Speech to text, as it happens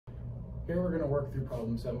Here we're going to work through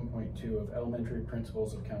problem 7.2 of elementary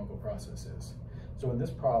principles of chemical processes. So in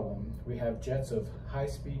this problem, we have jets of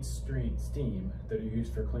high-speed steam that are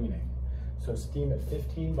used for cleaning. So steam at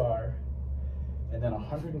 15 bar, and then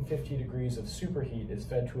 150 degrees of superheat is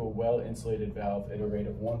fed to a well-insulated valve at a rate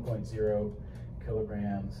of 1.0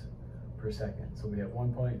 kilograms per second. So we have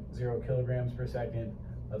 1.0 kilograms per second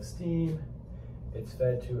of steam. It's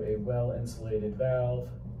fed to a well-insulated valve.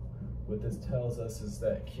 What this tells us is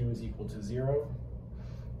that Q is equal to 0,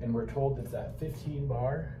 and we're told it's at 15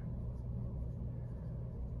 bar,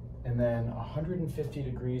 and then 150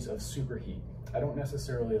 degrees of superheat. I don't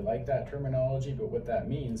necessarily like that terminology, but what that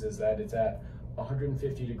means is that it's at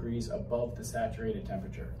 150 degrees above the saturated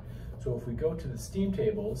temperature. So if we go to the steam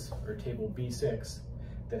tables, or table B6,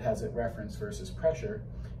 that has it referenced versus pressure,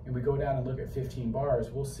 and we go down and look at 15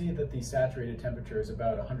 bars, we'll see that the saturated temperature is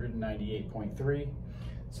about 198.3.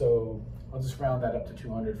 So I'll just round that up to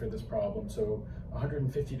 200 for this problem. So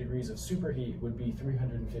 150 degrees of superheat would be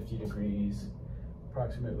 350 degrees,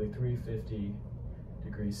 approximately 350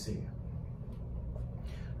 degrees C.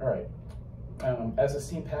 All right, as the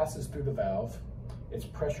steam passes through the valve, its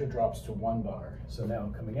pressure drops to 1 bar. So now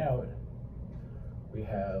coming out, we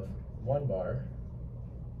have 1 bar.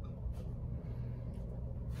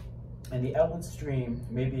 And the outlet stream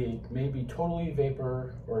may be totally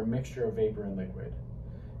vapor or a mixture of vapor and liquid.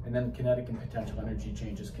 And then kinetic and potential energy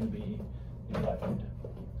changes can be neglected.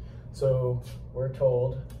 So we're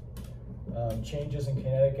told changes in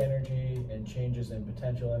kinetic energy and changes in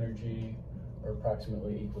potential energy are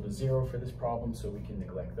approximately equal to 0 for this problem, so we can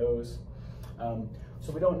neglect those.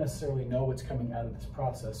 So we don't necessarily know what's coming out of this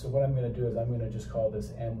process. So what I'm going to do is I'm going to just call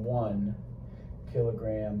this M1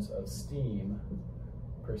 kilograms of steam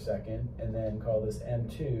per second, and then call this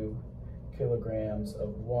M2 kilograms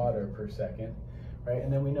of water per second, right?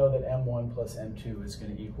 And then we know that M1 plus M2 is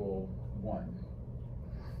going to equal 1.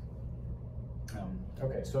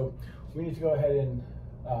 Okay, so we need to go ahead and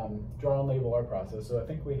draw and label our process. So I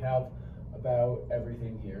think we have about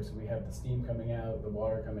everything here. So we have the steam coming out, the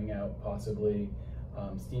water coming out, possibly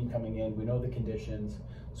steam coming in. We know the conditions.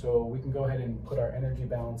 So we can go ahead and put our energy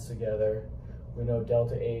balance together. We know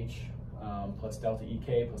delta H plus delta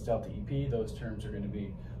EK plus delta EP, those terms are going to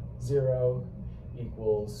be 0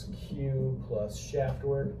 equals Q plus shaft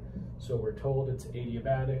work. So we're told it's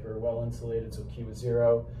adiabatic or well insulated, so Q is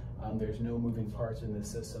 0. There's no moving parts in this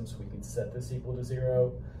system, so we can set this equal to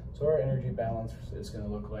 0. So our energy balance is going to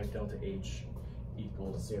look like delta H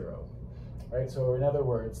equals 0. Right, so in other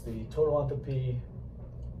words, the total enthalpy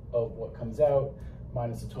of what comes out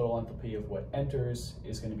minus the total enthalpy of what enters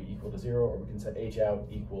is going to be equal to 0, or we can set H out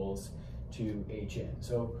equals to H in.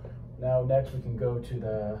 So now next we can go to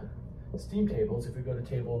the steam tables. If we go to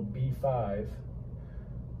table B5,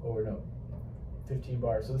 or no, 15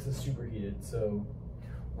 bars, so this is superheated, so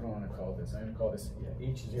what do I want to call this? I'm going to call this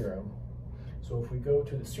H0. So if we go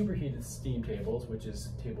to the superheated steam tables, which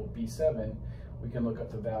is table B7, we can look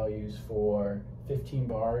up the values for 15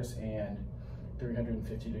 bars and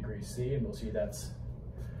 350 degrees C, and we'll see that's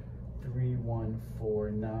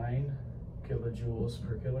 3149 kilojoules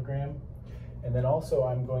per kilogram. And then also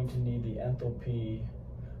I'm going to need the enthalpy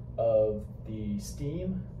of the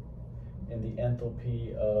steam and the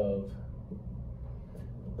enthalpy of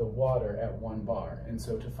the water at 1 bar. And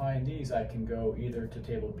so to find these, I can go either to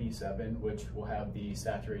table B7, which will have the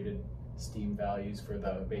saturated steam values for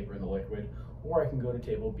the vapor and the liquid, or I can go to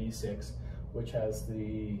table B6, which has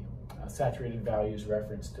the saturated values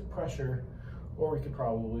referenced to pressure, or we could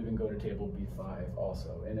probably even go to table B5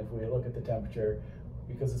 also. And if we look at the temperature,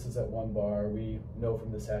 because this is at 1 bar, we know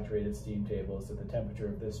from the saturated steam tables that the temperature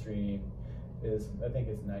of this stream is, I think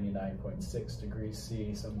it's 99.6 degrees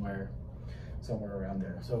C, somewhere around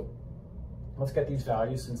there. So let's get these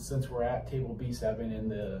values. Since we're at table B7 in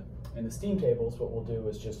the steam tables, what we'll do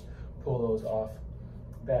is just pull those off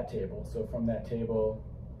that table. So from that table,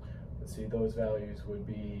 let's see, those values would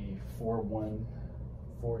be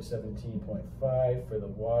 417.5 for the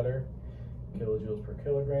water, kilojoules per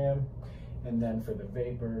kilogram. And then for the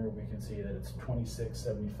vapor, we can see that it's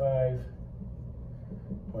 2675.4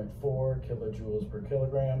 kilojoules per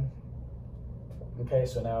kilogram. Okay,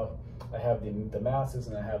 so now I have the masses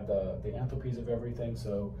and I have the enthalpies of everything.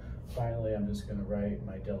 So finally, I'm just going to write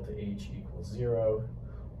my delta H equals 0,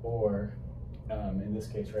 or in this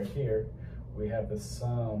case right here, we have the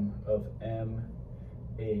sum of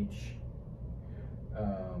MH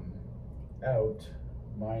out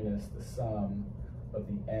minus the sum of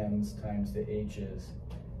the M's times the H's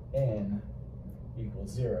in equals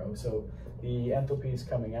 0. So the enthalpy is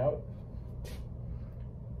coming out.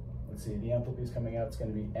 Let's see, the enthalpy is coming out, it's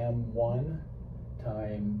going to be M1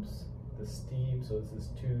 times the steam, so this is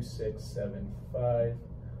 2675.4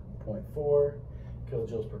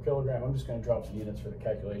 kilojoules per kilogram. I'm just going to drop some units for the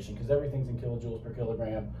calculation because everything's in kilojoules per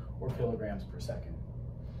kilogram or kilograms per second.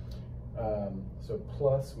 So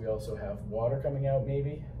plus, we also have water coming out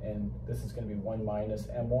maybe, and this is going to be 1 minus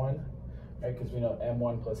M1, right? Because we know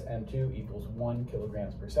M1 plus M2 equals 1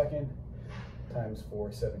 kilograms per second times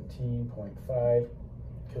 417.5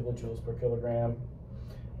 kilojoules per kilogram,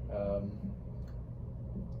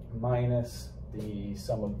 minus the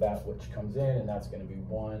sum of that which comes in, and that's going to be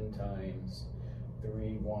 1 times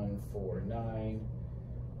 3149.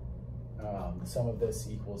 The sum of this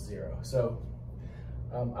equals 0. So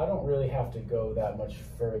I don't really have to go that much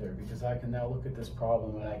further because I can now look at this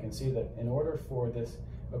problem and I can see that in order for this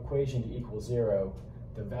equation to equal 0,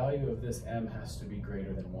 the value of this m has to be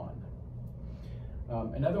greater than 1.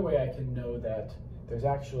 Another way I can know that there's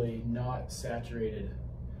actually not saturated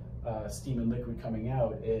steam and liquid coming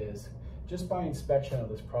out is just by inspection of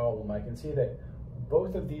this problem. I can see that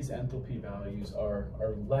both of these enthalpy values are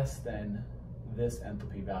less than this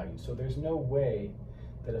enthalpy value. So there's no way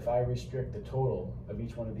that if I restrict the total of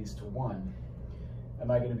each one of these to 1,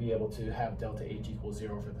 am I going to be able to have delta H equals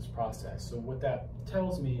 0 for this process. So what that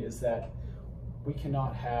tells me is that we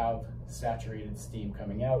cannot have saturated steam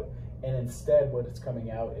coming out, and instead what is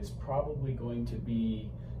coming out is probably going to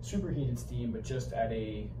be superheated steam, but just at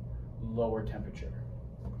a lower temperature.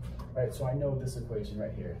 Right, so I know this equation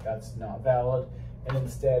right here, that's not valid, and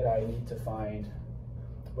instead I need to find,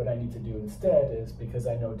 what I need to do instead is, because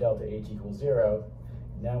I know delta H equals 0,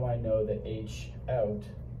 now I know that H out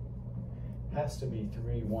has to be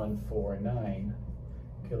 3149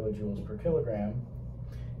 kilojoules per kilogram.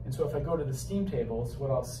 And so if I go to the steam tables,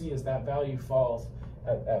 what I'll see is that value falls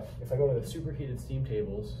at F. If I go to the superheated steam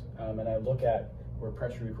tables and I look at where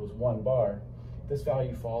pressure equals 1 bar, this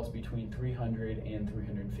value falls between 300 and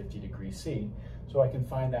 350 degrees C. So I can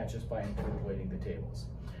find that just by interpolating the tables.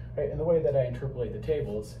 Right, and the way that I interpolate the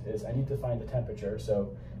tables is I need to find the temperature.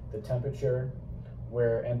 So the temperature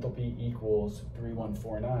where enthalpy equals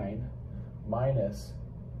 3149 minus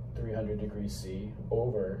 300 degrees C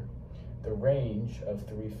over the range of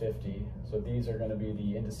 350, so these are going to be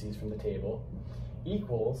the indices from the table,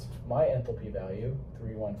 equals my enthalpy value,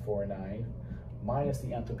 3149, minus the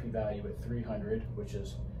enthalpy value at 300, which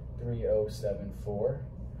is 3074,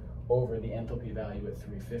 over the enthalpy value at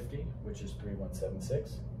 350, which is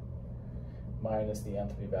 3176, minus the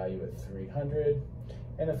enthalpy value at 300.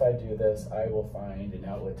 And if I do this, I will find an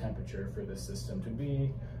outlet temperature for this system to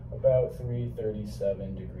be about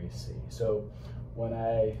 337 degrees C. So when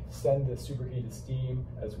I send the superheated steam,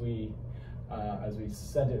 as we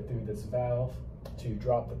send it through this valve to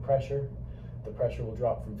drop the pressure will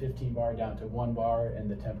drop from 15 bar down to 1 bar,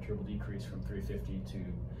 and the temperature will decrease from 350 to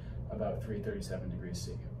about 337 degrees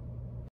C.